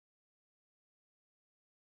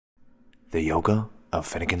The Yoga of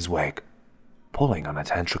Finnegans Wake, Pulling on a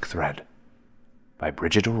Tantric Thread, by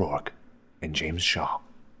Bridget and James Shaw.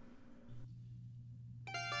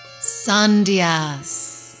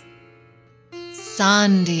 Sandhyas,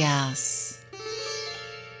 Sandhyas,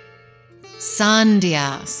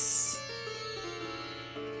 Sandhyas.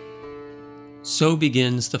 So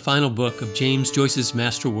begins the final book of James Joyce's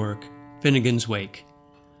masterwork, Finnegans Wake.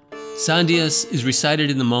 Sandhyas is recited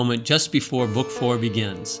in the moment just before Book 4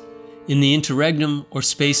 begins, in the interregnum or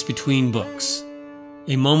space between books,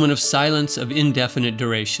 a moment of silence of indefinite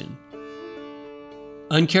duration.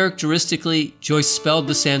 Uncharacteristically, Joyce spelled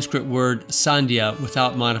the Sanskrit word sandhya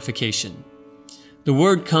without modification. The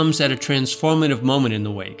word comes at a transformative moment in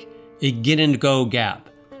the wake, a get-and-go gap.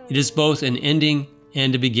 It is both an ending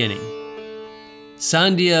and a beginning.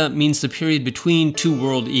 Sandhya means the period between two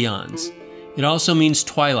world eons. It also means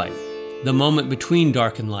twilight, the moment between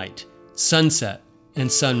dark and light, sunset and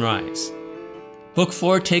sunrise. Book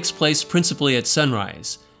 4 takes place principally at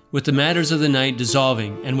sunrise, with the matters of the night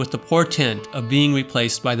dissolving and with the portent of being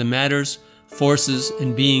replaced by the matters, forces,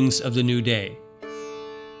 and beings of the new day.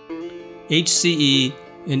 HCE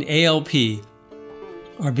and ALP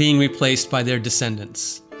are being replaced by their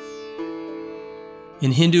descendants.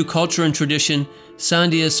 In Hindu culture and tradition,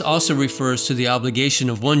 Sandhyas also refers to the obligation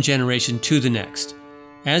of one generation to the next.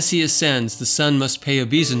 As he ascends, the son must pay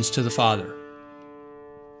obeisance to the father.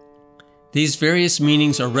 These various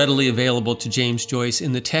meanings are readily available to James Joyce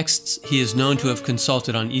in the texts he is known to have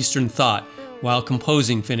consulted on Eastern thought while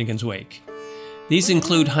composing Finnegans Wake. These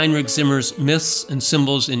include Heinrich Zimmer's Myths and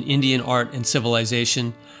Symbols in Indian Art and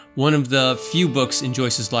Civilization, one of the few books in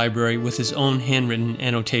Joyce's library with his own handwritten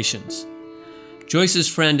annotations. Joyce's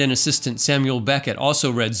friend and assistant Samuel Beckett also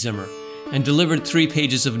read Zimmer and delivered 3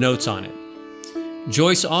 pages of notes on it.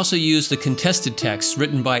 Joyce also used the contested texts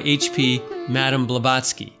written by H.P. Madame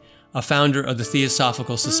Blavatsky, a founder of the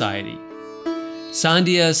Theosophical Society.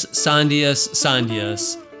 Sandhyas, Sandhyas,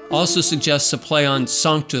 Sandhyas also suggests a play on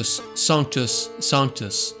Sanctus, Sanctus,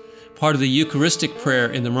 Sanctus, part of the Eucharistic prayer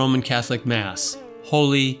in the Roman Catholic Mass,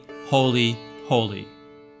 Holy, Holy, Holy.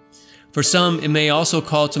 For some, it may also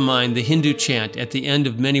call to mind the Hindu chant at the end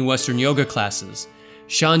of many Western yoga classes,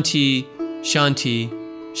 Shanti, Shanti,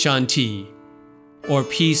 Shanti, or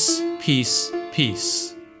peace, peace,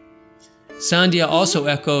 peace. Sandhya also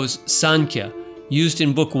echoes Sankhya, used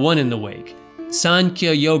in Book 1 in the Wake.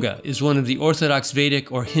 Sankhya Yoga is one of the Orthodox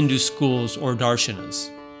Vedic or Hindu schools or darshanas.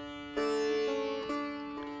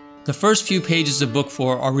 The first few pages of Book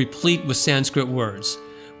 4 are replete with Sanskrit words,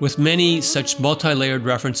 with many such multi-layered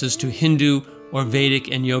references to Hindu or Vedic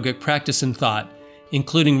and yogic practice and thought,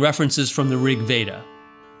 including references from the Rig Veda.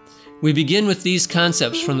 We begin with these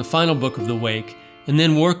concepts from the final book of the Wake, and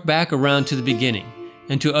then work back around to the beginning,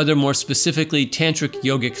 and to other more specifically Tantric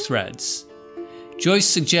yogic threads. Joyce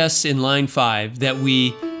suggests in line 5 that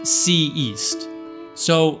we see east.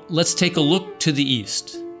 So let's take a look to the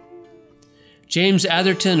east. James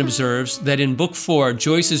Atherton observes that in Book 4,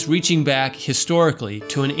 Joyce is reaching back historically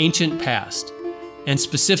to an ancient past, and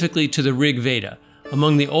specifically to the Rig Veda,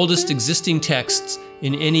 among the oldest existing texts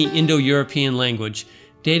in any Indo-European language,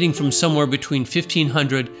 dating from somewhere between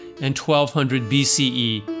 1500 and 1200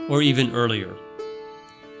 BCE, or even earlier.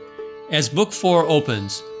 As Book 4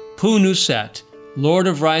 opens, Pu Nuset, Lord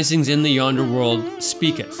of Risings in the Yonder World,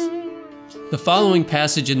 speaketh. The following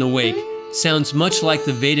passage in the Wake sounds much like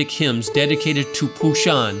the Vedic hymns dedicated to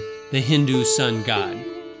Pushan, the Hindu sun god.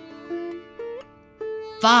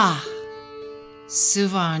 Va,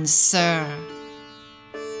 Suvarn Sir,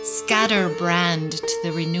 scatter brand to the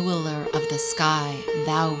renewaler of the sky,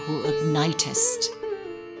 thou who ignitest.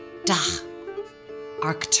 Dah,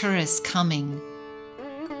 Arcturus coming.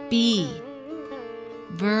 Be,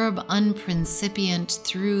 verb unprincipient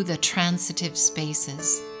through the transitive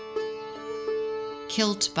spaces.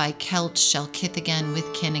 Kilt by Celt shall kith again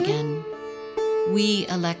with kin again. We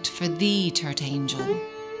elect for thee, Turt Angel.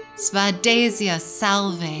 Svadesia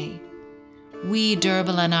salve. We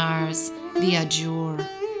Durbalanars, the adjure.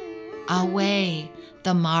 Away,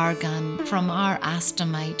 the Margan, from our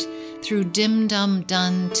Astamite, through dim-dum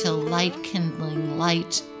dun till light-kindling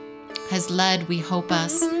light, has led, we hope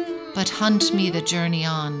us, but hunt me the journey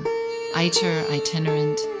on, iter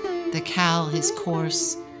itinerant, the cal his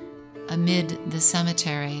course, amid the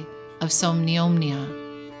cemetery of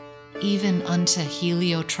Somniomnia, even unto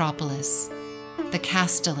Heliotropolis, the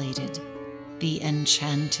castellated, the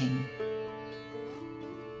enchanting.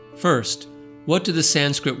 First, what do the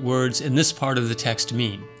Sanskrit words in this part of the text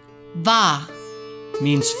mean? Va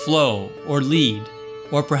means flow or lead,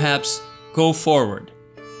 or perhaps go forward.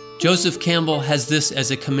 Joseph Campbell has this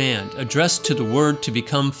as a command addressed to the Word to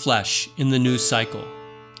become flesh in the new cycle.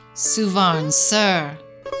 Suvarn Sur.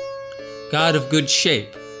 God of good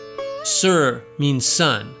shape. Sur means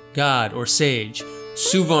sun, god, or sage.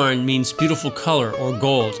 Suvarn means beautiful color or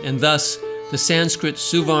gold, and thus the Sanskrit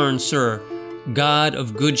Suvarn Sur, god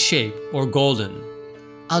of good shape or golden.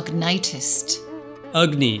 Agnitist.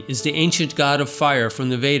 Agni is the ancient god of fire from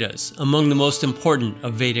the Vedas, among the most important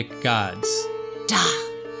of Vedic gods. Da.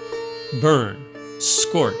 Burn,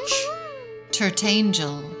 scorch.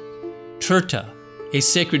 Turtangel. Turta, a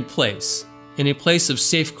sacred place, and a place of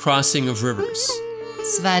safe crossing of rivers.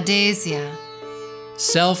 Svadesya.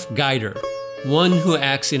 Self-guider, one who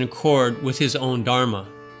acts in accord with his own dharma.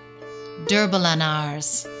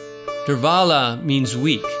 Durbalanars. Durvala means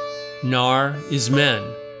weak. Nar is men,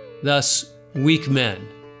 thus weak men,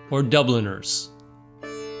 or Dubliners.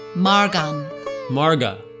 Margan.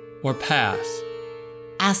 Marga, or path.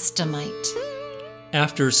 Astamite.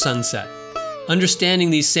 After sunset.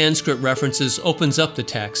 Understanding these Sanskrit references opens up the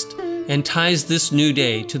text and ties this new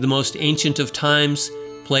day to the most ancient of times,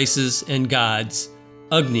 places, and gods,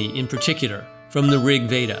 Agni in particular, from the Rig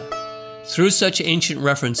Veda. Through such ancient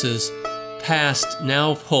references, past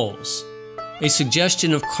now pulls, a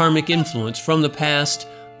suggestion of karmic influence from the past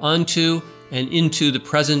onto and into the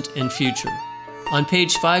present and future. On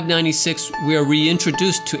page 596, we are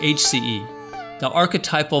reintroduced to HCE, the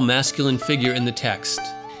archetypal masculine figure in the text.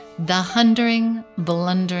 The hundering,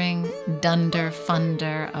 blundering, dunder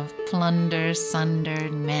funder of plunder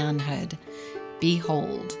sundered manhood.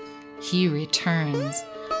 Behold, he returns,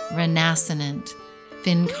 renascent,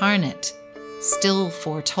 incarnate, still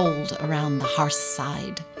foretold around the hearth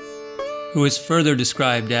side. Who is further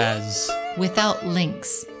described as Without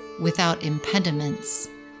links, without impediments,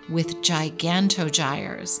 with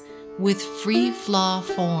gigantogyres, with free flaw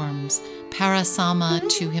forms, parasama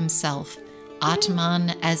to himself,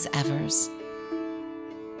 Atman as evers.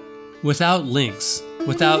 without links,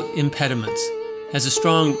 without impediments, has a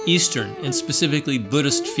strong Eastern and specifically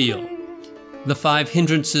Buddhist feel. The 5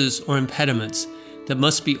 hindrances or impediments that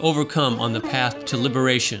must be overcome on the path to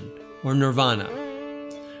liberation, or nirvana.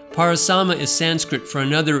 Parasama is Sanskrit for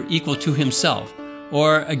another equal to himself,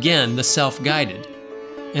 or again, the self-guided.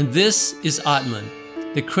 And this is Atman,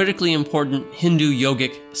 the critically important Hindu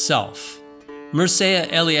yogic self. Mircea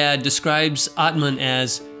Eliade describes Atman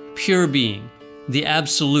as pure being, the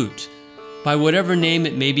absolute, by whatever name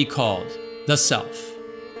it may be called, the self.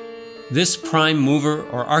 This prime mover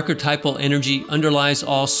or archetypal energy underlies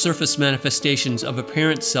all surface manifestations of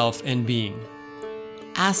apparent self and being.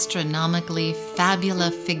 Astronomically fabula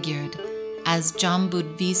figured, as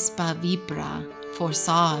Jambudvispa Vipra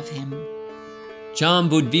foresaw of him.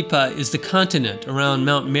 Jambudvipa is the continent around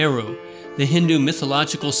Mount Meru, the Hindu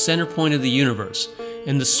mythological center point of the universe,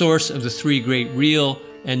 and the source of the 3 great real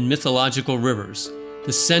and mythological rivers,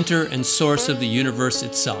 the center and source of the universe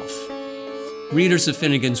itself. Readers of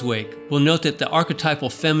Finnegans Wake will note that the archetypal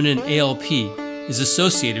feminine ALP is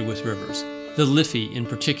associated with rivers, the Liffey in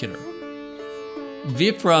particular.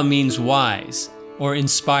 Vipra means wise or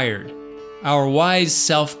inspired. Our wise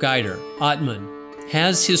self-guider, Atman,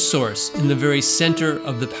 has his source in the very center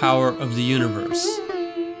of the power of the universe.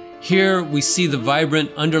 Here we see the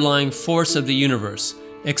vibrant underlying force of the universe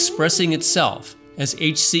expressing itself as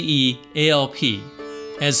HCE ALP,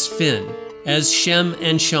 as Finn, as Shem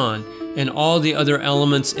and Shan, and all the other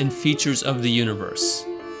elements and features of the universe.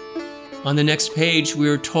 On the next page, we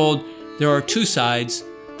are told there are 2 sides,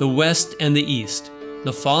 the west and the east,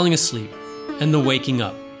 the falling asleep and the waking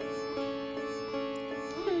up.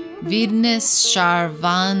 Vidnis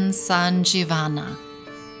Sharvan Sanjivana.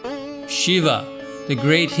 Shiva, the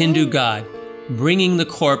great Hindu god, bringing the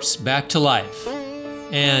corpse back to life.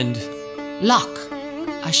 And Lok,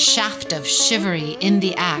 a shaft of chivalry in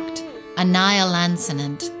the act,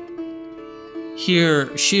 annihilansonant.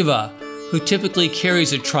 here Shiva, who typically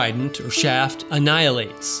carries a trident or shaft,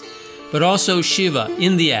 annihilates, but also Shiva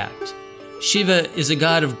in the act. Shiva is a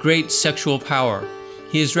god of great sexual power.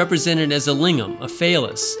 He is represented as a lingam, a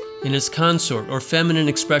phallus, and his consort or feminine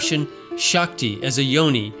expression, Shakti, as a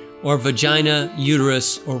yoni, or vagina,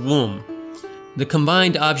 uterus, or womb. The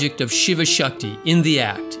combined object of Shiva Shakti in the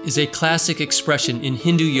act is a classic expression in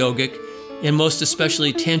Hindu yogic and most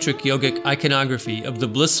especially Tantric yogic iconography of the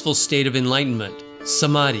blissful state of enlightenment,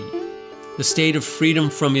 Samadhi, the state of freedom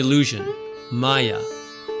from illusion, Maya.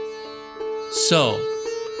 So,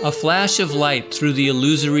 a flash of light through the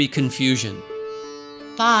illusory confusion.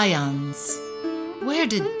 Thayans. Where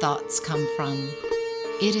did thoughts come from?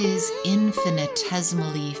 It is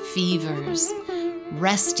infinitesimally fevers,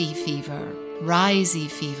 resty fever, risey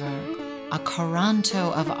fever, a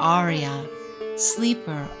coranto of aria,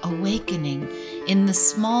 sleeper awakening in the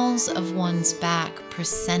smalls of one's back,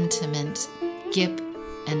 presentiment, gip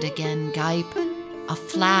and again gipe, a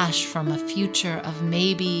flash from a future of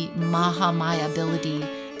maybe mahamayability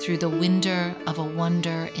through the winder of a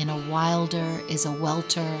wonder in a wilder is a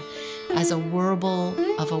welter, as a warble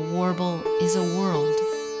of a warble is a world.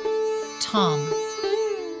 Tom.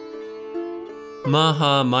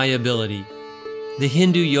 Mahamayability, the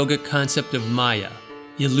Hindu yogic concept of Maya,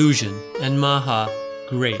 illusion, and Maha,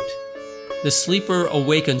 great. The sleeper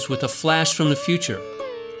awakens with a flash from the future,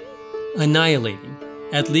 annihilating,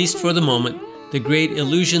 at least for the moment, the great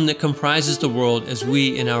illusion that comprises the world as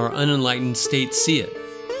we in our unenlightened state see it.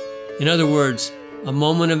 In other words, a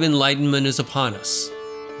moment of enlightenment is upon us,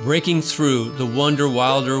 breaking through the wonder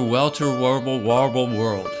wilder, welter, warble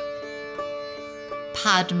world.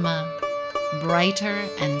 Padma, brighter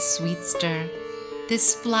and sweetster,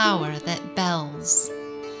 this flower that bells.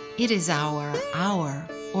 It is our hour,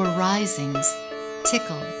 or risings,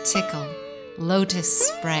 tickle, tickle, lotus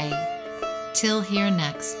spray, till here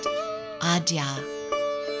next, Adya.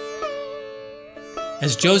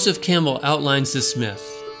 As Joseph Campbell outlines this myth,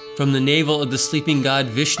 from the navel of the sleeping god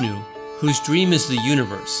Vishnu, whose dream is the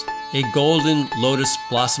universe, a golden lotus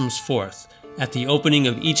blossoms forth at the opening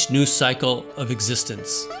of each new cycle of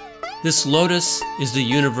existence. This lotus is the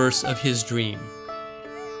universe of his dream.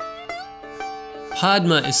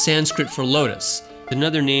 Padma is Sanskrit for lotus,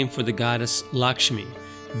 another name for the goddess Lakshmi,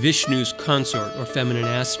 Vishnu's consort or feminine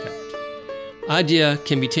aspect. Adya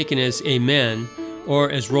can be taken as amen,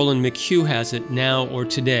 or as Roland McHugh has it, now or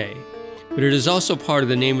today. But it is also part of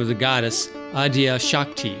the name of the goddess Adya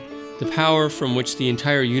Shakti, the power from which the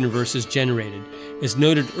entire universe is generated, as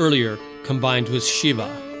noted earlier, combined with Shiva.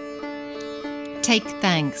 Take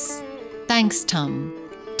thanks. Thanks, Tom.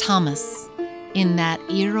 Thomas. In that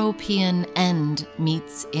European end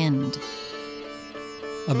meets end.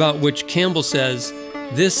 About which Campbell says,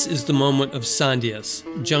 this is the moment of Sandhyas,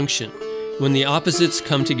 junction, when the opposites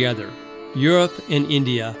come together. Europe and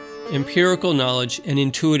India, empirical knowledge and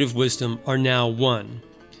intuitive wisdom are now one.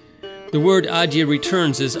 The word Adya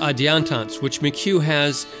returns as adyantants, which McHugh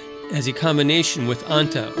has as a combination with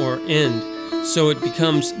anta or end, so it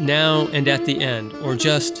becomes now and at the end, or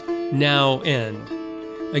just now end.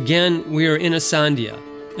 Again, we are in a sandhya,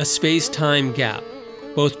 a space-time gap,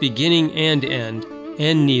 both beginning and end,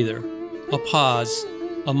 and neither, a pause,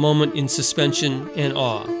 a moment in suspension and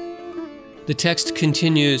awe. The text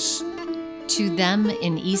continues, to them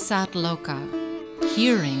in Isat Loka,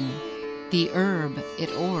 hearing, the herb it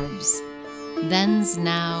orbs, then's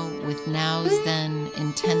now with now's then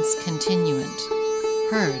intense continuant,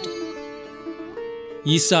 heard.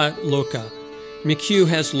 Isat Loka. McHugh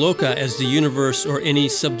has Loka as the universe or any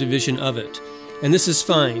subdivision of it, and this is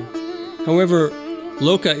fine. However,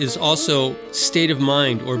 Loka is also state of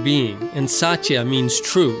mind or being, and Satya means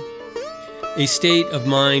true, a state of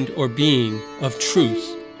mind or being of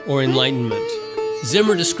truth or enlightenment.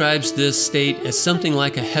 Zimmer describes this state as something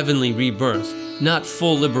like a heavenly rebirth, not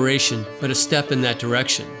full liberation, but a step in that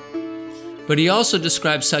direction. But he also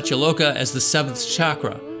describes Satyaloka as the seventh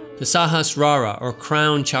chakra, the Sahasrara or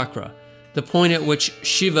crown chakra, the point at which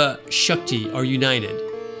Shiva, Shakti are united.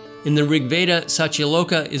 In the Rig Veda,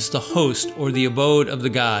 Satyaloka is the host or the abode of the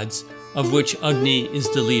gods, of which Agni is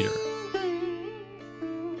the leader.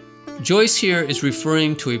 Joyce here is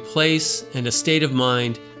referring to a place and a state of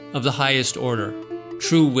mind of the highest order,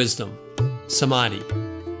 true wisdom, samadhi.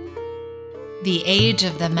 The age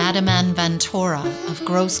of the Madhaman Vantora of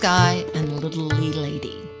Groskai and Little Lee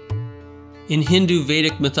Lady. In Hindu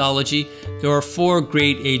Vedic mythology, there are 4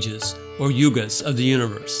 great ages, or yugas, of the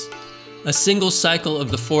universe. A single cycle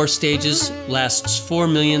of the 4 stages lasts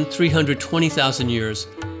 4,320,000 years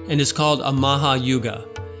and is called a Maha Yuga.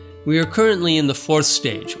 We are currently in the 4th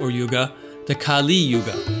stage, or yuga, the Kali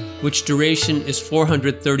Yuga, which duration is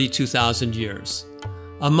 432,000 years.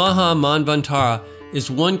 A Maha Manvantara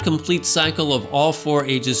is one complete cycle of all 4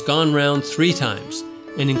 ages gone round 3 times,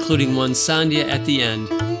 and including one sandhya at the end,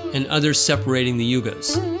 and others separating the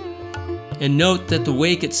yugas. And note that the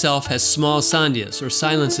wake itself has small sandhyas, or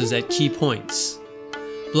silences at key points.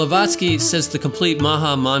 Blavatsky says the complete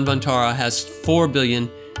Maha Manvantara has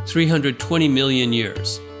 4,320,000,000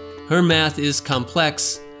 years. Her math is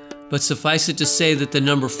complex, but suffice it to say that the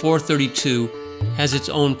number 432 has its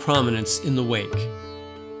own prominence in the wake.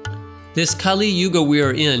 This Kali Yuga we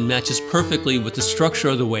are in matches perfectly with the structure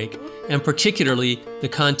of the wake, and particularly the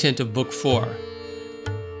content of Book 4.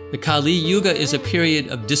 The Kali Yuga is a period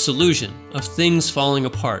of dissolution, of things falling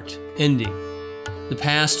apart, ending. The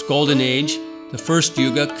past Golden Age, the first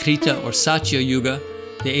Yuga, Krita or Satya Yuga,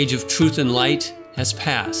 the age of truth and light, has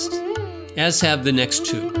passed, as have the next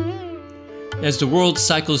two. As the world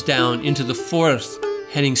cycles down into the fourth,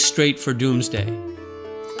 heading straight for doomsday.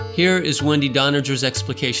 Here is Wendy Doniger's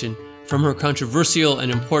explication from her controversial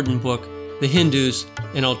and important book, The Hindus,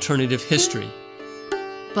 An Alternative History.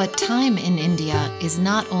 But time in India is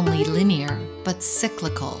not only linear, but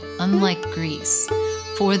cyclical, unlike Greece,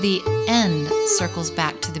 for the end circles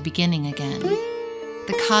back to the beginning again.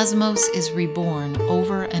 The cosmos is reborn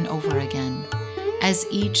over and over again, as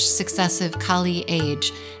each successive Kali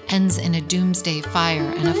age ends in a doomsday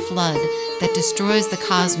fire and a flood that destroys the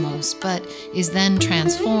cosmos, but is then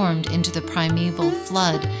transformed into the primeval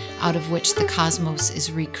flood out of which the cosmos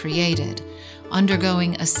is recreated,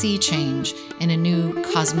 undergoing a sea change in a new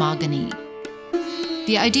cosmogony.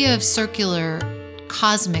 The idea of circular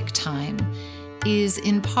cosmic time is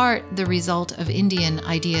in part the result of Indian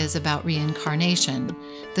ideas about reincarnation,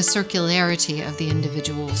 the circularity of the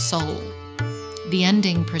individual soul. The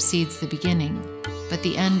ending precedes the beginning, but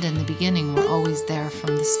the end and the beginning were always there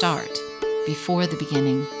from the start, before the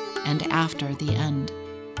beginning and after the end.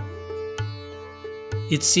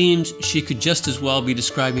 It seems she could just as well be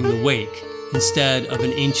describing the wake instead of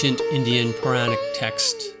an ancient Indian Puranic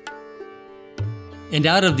text. And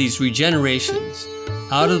out of these regenerations,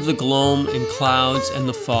 out of the gloam and clouds and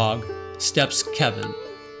the fog, steps Kevin.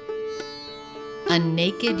 A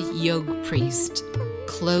naked yog priest,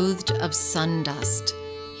 clothed of sun dust,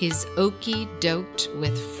 his oki doked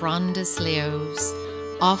with frondus leos,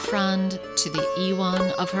 offrand to the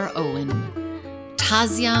Iwan of her Owen.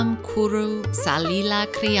 Tazyam kuru salila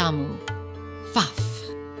kriyamu.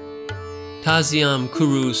 Faf. Tazyam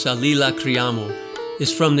kuru salila kriyamu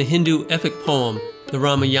is from the Hindu epic poem, the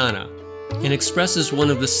Ramayana, and expresses one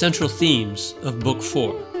of the central themes of Book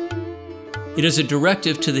 4. It is a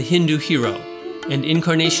directive to the Hindu hero and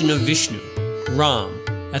incarnation of Vishnu, Ram,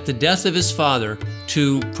 at the death of his father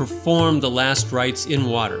to perform the last rites in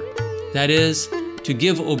water. That is, to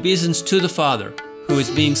give obeisance to the father who is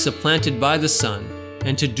being supplanted by the son,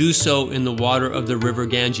 and to do so in the water of the river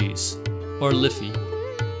Ganges, or Liffey.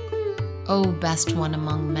 O best one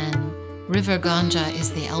among men, River Ganga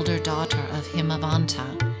is the elder daughter of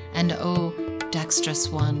Himavanta, and O dexterous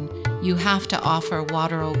one, you have to offer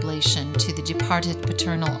water oblation to the departed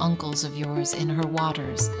paternal uncles of yours in her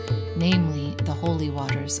waters, namely the holy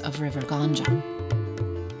waters of River Ganga.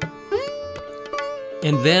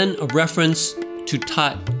 And then a reference to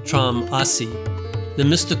Tat Tram Asi, the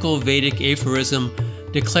mystical Vedic aphorism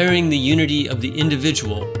declaring the unity of the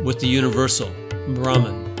individual with the universal,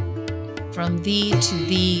 Brahman. From thee to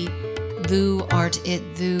thee, thou art it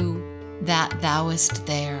thou, that thouest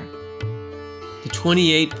there. The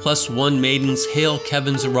 28 plus 1 maidens hail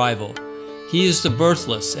Kevin's arrival. He is the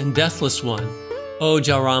birthless and deathless one, O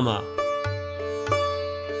Jarama.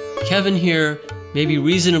 Kevin here may be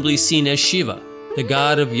reasonably seen as Shiva, the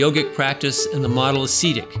god of yogic practice and the model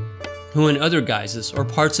ascetic, who in other guises or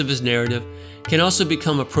parts of his narrative can also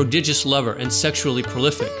become a prodigious lover and sexually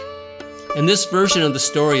prolific. And this version of the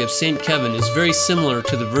story of Saint Kevin is very similar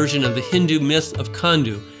to the version of the Hindu myth of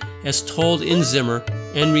Kandu, as told in Zimmer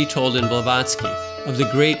and retold in Blavatsky, of the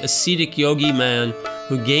great ascetic yogi man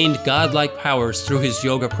who gained godlike powers through his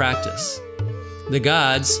yoga practice. The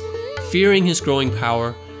gods, fearing his growing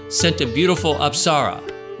power, sent a beautiful apsara,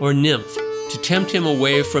 or nymph, to tempt him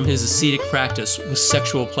away from his ascetic practice with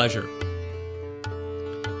sexual pleasure.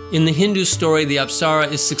 In the Hindu story, the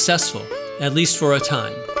apsara is successful, at least for a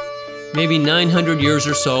time. Maybe 900 years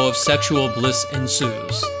or so of sexual bliss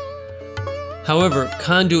ensues. However,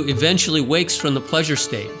 Kandu eventually wakes from the pleasure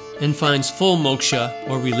state and finds full moksha,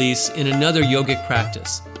 or release, in another yogic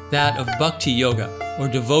practice, that of bhakti yoga, or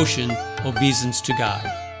devotion, obeisance to God.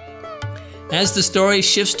 As the story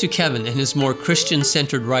shifts to Kevin and his more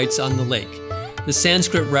Christian-centered rites on the lake, the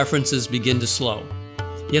Sanskrit references begin to slow.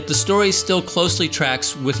 Yet the story still closely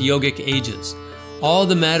tracks with yogic ages. All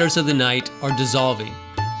the matters of the night are dissolving,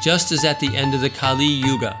 just as at the end of the Kali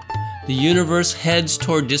Yuga, the universe heads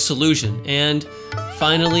toward dissolution and,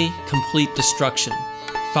 finally, complete destruction,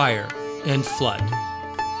 fire, and flood.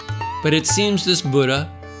 But it seems this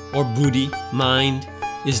Buddha, or Buddhi, mind,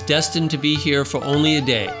 is destined to be here for only a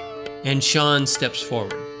day, and Sean steps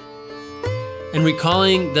forward. And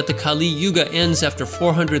recalling that the Kali Yuga ends after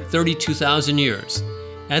 432,000 years,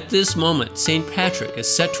 at this moment, St. Patrick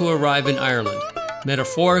is set to arrive in Ireland,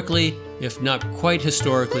 metaphorically, if not quite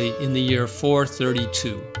historically, in the year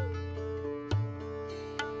 432.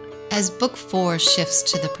 As Book 4 shifts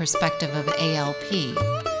to the perspective of ALP,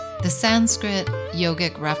 the Sanskrit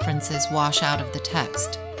yogic references wash out of the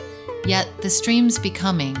text. Yet the stream's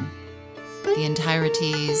becoming, the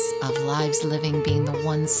entireties of lives living being the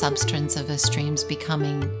one substance of a stream's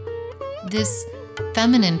becoming. This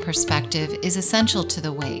feminine perspective is essential to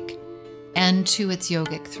the wake and to its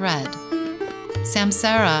yogic thread.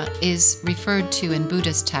 Samsara is referred to in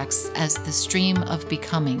Buddhist texts as the stream of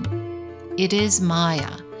becoming. It is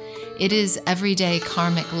Maya. It is everyday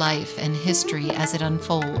karmic life and history as it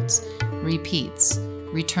unfolds, repeats,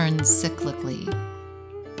 returns cyclically.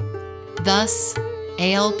 Thus,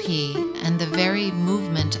 ALP and the very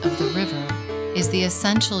movement of the river is the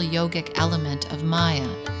essential yogic element of Maya,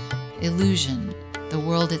 illusion, the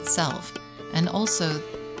world itself, and also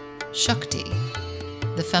Shakti,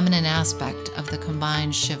 the feminine aspect of the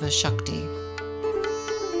combined Shiva Shakti.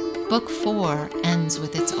 Book 4 ends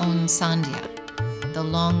with its own Sandhya, the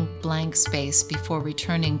long blank space before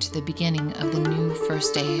returning to the beginning of the new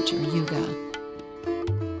first age or yuga.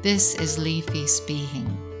 This is leafy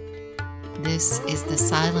speaking. This is the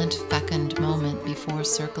silent, fecund moment before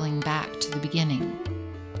circling back to the beginning.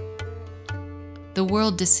 The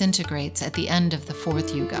world disintegrates at the end of the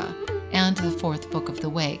fourth yuga and the fourth book of the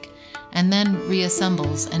Wake, and then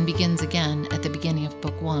reassembles and begins again at the beginning of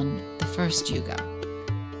Book 1, the first yuga.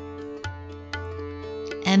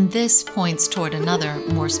 And this points toward another,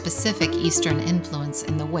 more specific Eastern influence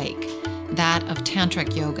in the Wake, that of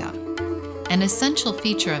Tantric yoga. An essential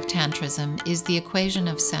feature of Tantrism is the equation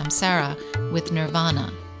of samsara with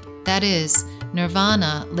nirvana. That is,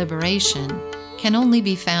 nirvana, liberation, can only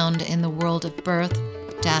be found in the world of birth,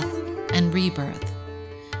 death, and rebirth.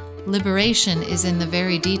 Liberation is in the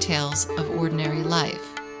very details of ordinary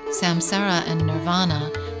life. Samsara and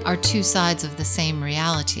nirvana are two sides of the same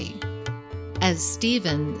reality. As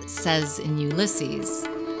Stephen says in Ulysses,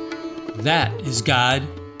 "That is God,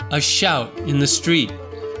 a shout in the street."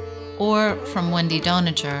 Or from Wendy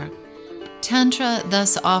Doniger, Tantra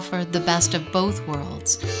thus offered the best of both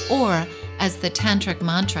worlds, or as the Tantric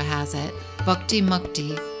mantra has it, Bhakti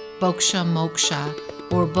Mukti, Boksha Moksha,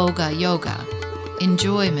 or Bhoga Yoga,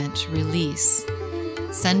 enjoyment, release,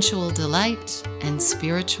 sensual delight, and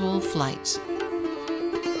spiritual flight.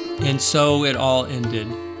 And so it all ended.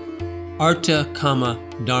 Artha, Kama,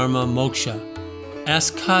 Dharma, Moksha.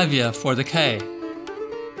 Ask Kavya for the K.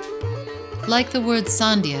 Like the word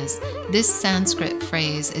sandhyas, this Sanskrit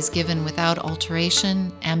phrase is given without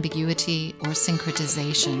alteration, ambiguity, or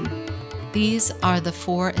syncretization. These are the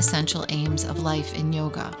four essential aims of life in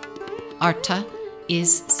yoga. Artha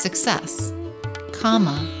is success.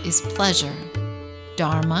 Kama is pleasure.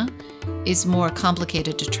 Dharma is more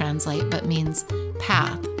complicated to translate but means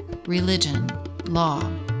path, religion, law,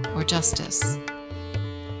 or justice.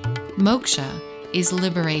 Moksha is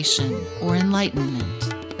liberation or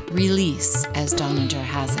enlightenment, release, as Doniger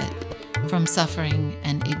has it, from suffering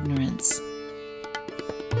and ignorance.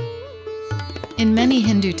 In many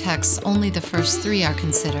Hindu texts, only the first three are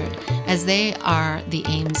considered, as they are the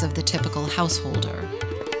aims of the typical householder,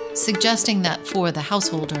 suggesting that for the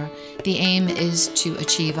householder, the aim is to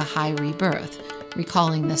achieve a high rebirth,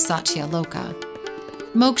 recalling the Satya Loka.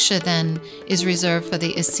 Moksha, then, is reserved for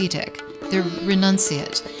the ascetic, the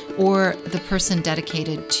renunciate, or the person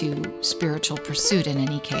dedicated to spiritual pursuit in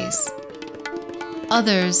any case.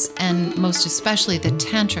 Others, and most especially the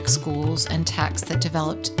Tantric schools and texts that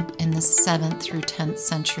developed in the 7th through 10th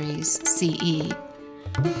centuries CE,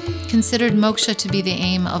 considered moksha to be the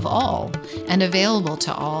aim of all and available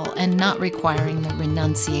to all and not requiring the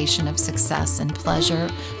renunciation of success and pleasure,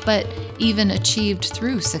 but even achieved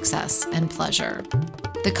through success and pleasure.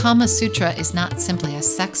 The Kama Sutra is not simply a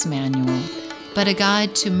sex manual, but a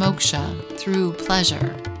guide to moksha through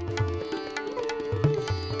pleasure.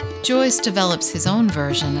 Joyce develops his own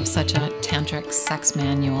version of such a tantric sex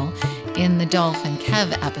manual in the Dolph and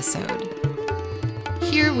Kev episode.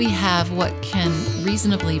 Here we have what can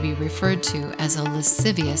reasonably be referred to as a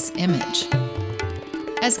lascivious image.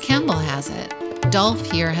 As Campbell has it,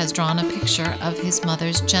 Dolph here has drawn a picture of his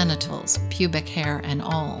mother's genitals, pubic hair and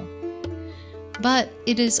all. But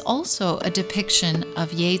it is also a depiction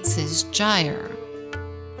of Yeats's gyre.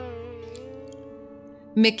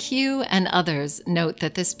 McHugh and others note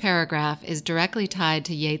that this paragraph is directly tied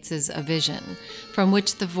to Yeats's A Vision, from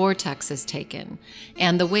which the vortex is taken,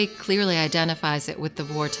 and the Wake clearly identifies it with the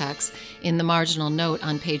vortex in the marginal note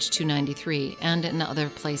on page 293 and in other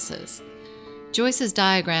places. Joyce's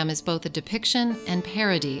diagram is both a depiction and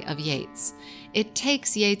parody of Yeats. It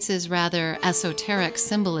takes Yeats's rather esoteric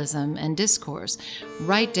symbolism and discourse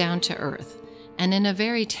right down to earth, and in a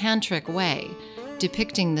very tantric way,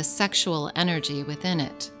 depicting the sexual energy within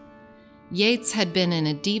it. Yeats had been in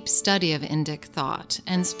a deep study of Indic thought,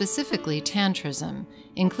 and specifically Tantrism,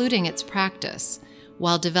 including its practice,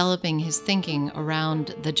 while developing his thinking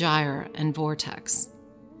around the gyre and vortex.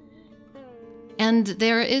 And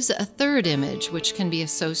there is a third image which can be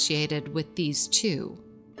associated with these two,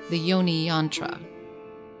 the yoni yantra.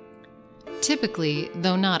 Typically,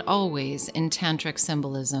 though not always, in Tantric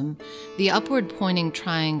symbolism, the upward-pointing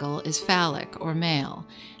triangle is phallic or male,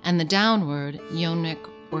 and the downward yonic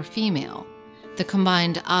or female, the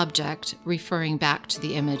combined object referring back to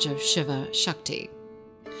the image of Shiva Shakti.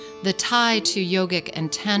 The tie to yogic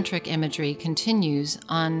and tantric imagery continues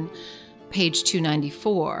on page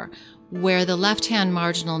 294, where the left-hand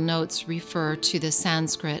marginal notes refer to the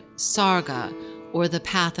Sanskrit sarga, or the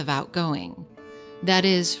path of outgoing. That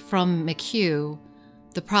is, from McHugh,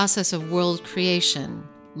 the process of world creation,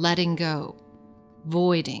 letting go,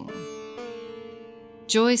 voiding.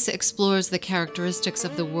 Joyce explores the characteristics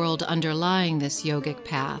of the world underlying this yogic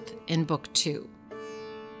path in Book 2.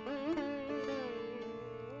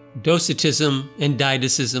 Docetism and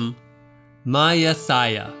Didasism, Maya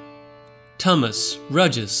Thaya, Tamas,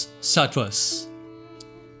 Rajas, Sattvas.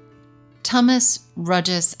 Tamas,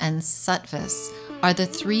 Rajas, and Sattvas are the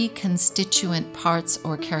three constituent parts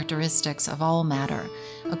or characteristics of all matter,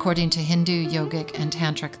 according to Hindu, yogic, and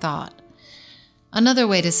tantric thought. Another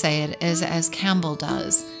way to say it is as Campbell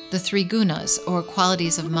does, the three gunas, or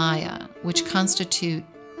qualities of Maya, which constitute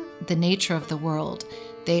the nature of the world.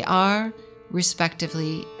 They are,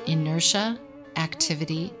 respectively, inertia,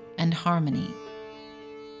 activity, and harmony.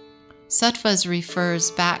 Sattvas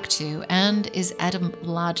refers back to and is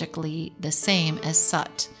etymologically the same as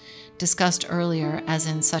Sat, discussed earlier as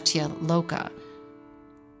in Satya Loka,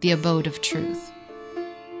 the abode of truth.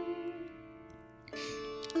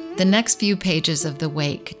 The next few pages of the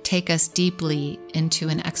Wake take us deeply into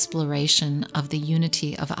an exploration of the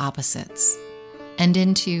unity of opposites, and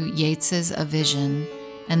into Yeats's A Vision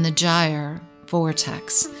and the gyre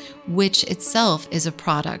vortex, which itself is a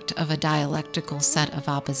product of a dialectical set of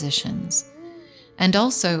oppositions, and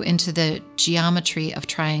also into the geometry of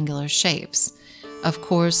triangular shapes. Of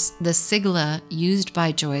course, the sigla used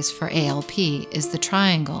by Joyce for ALP is the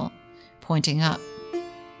triangle, pointing up.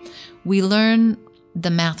 We learn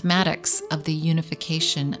the mathematics of the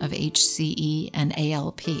unification of HCE and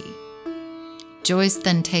ALP. Joyce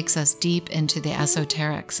then takes us deep into the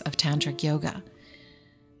esoterics of Tantric Yoga,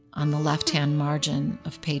 on the left-hand margin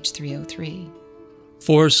of page 303.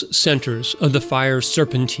 Force centers of the fire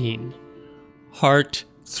serpentine, heart,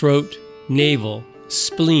 throat, navel,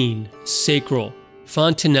 spleen, sacral,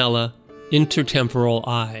 fontanella, intertemporal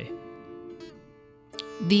eye.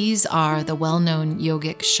 These are the well-known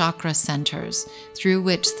yogic chakra centers through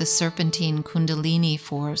which the serpentine kundalini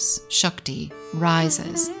force, Shakti,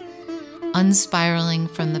 rises, unspiraling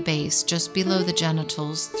from the base just below the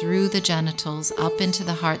genitals, through the genitals, up into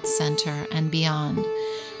the heart center and beyond,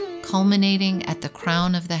 culminating at the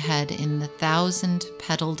crown of the head in the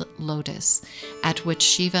 1,000-petaled lotus at which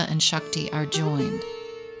Shiva and Shakti are joined,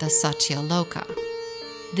 the Satya Loka.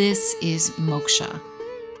 This is moksha,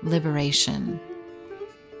 liberation.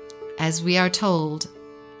 As we are told,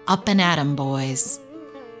 up and at 'em, boys.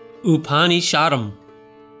 Upanishadam.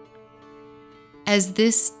 As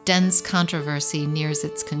this dense controversy nears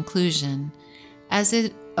its conclusion, as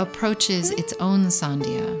it approaches its own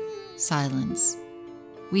sandhya, silence,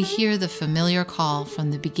 we hear the familiar call from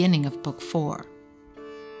the beginning of Book 4.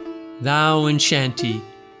 Thou and shanty,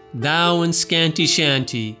 thou and scanty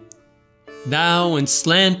shanty, thou and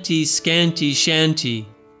slanty scanty shanty.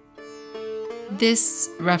 This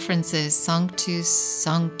references Sanctus,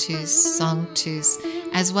 Sanctus, Sanctus,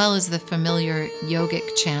 as well as the familiar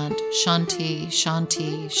yogic chant Shanti,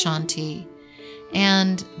 Shanti, Shanti,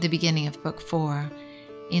 and the beginning of Book 4,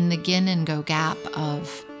 in the gin and go gap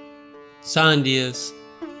of Sandhyas,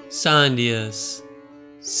 Sandhyas,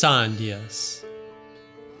 Sandhyas.